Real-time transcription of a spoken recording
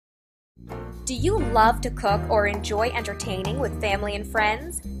Do you love to cook or enjoy entertaining with family and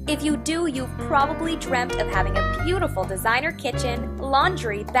friends? If you do, you've probably dreamt of having a beautiful designer kitchen,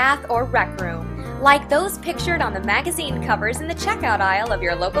 laundry, bath, or rec room, like those pictured on the magazine covers in the checkout aisle of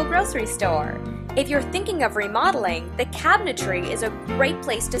your local grocery store. If you're thinking of remodeling, the Cabinetree is a great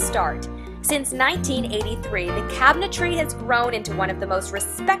place to start. Since 1983, the Cabinetree has grown into one of the most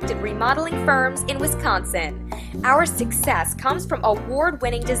respected remodeling firms in Wisconsin. Our success comes from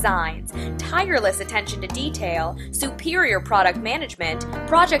award-winning designs, tireless attention to detail, superior product management,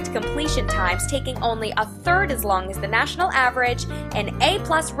 project completion times taking only a third as long as the national average, an A+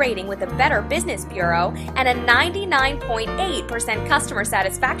 rating with the Better Business Bureau, and a 99.8% customer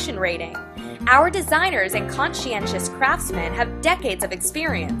satisfaction rating. Our designers and conscientious craftsmen have decades of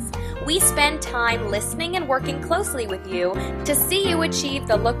experience. We spend time listening and working closely with you to see you achieve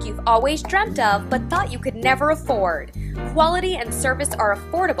the look you've always dreamt of but thought you could never afford. Quality and service are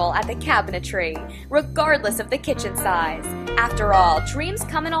affordable at the Cabinetree, regardless of the kitchen size. After all, dreams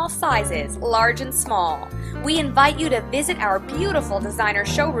come in all sizes, large and small. We invite you to visit our beautiful designer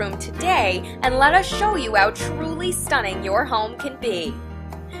showroom today and let us show you how truly stunning your home can be.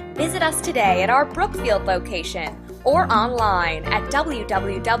 Visit us today at our Brookfield location or online at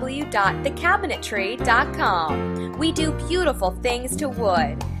www.thecabinetree.com. We do beautiful things to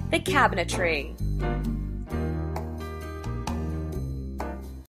wood. The Cabinetree.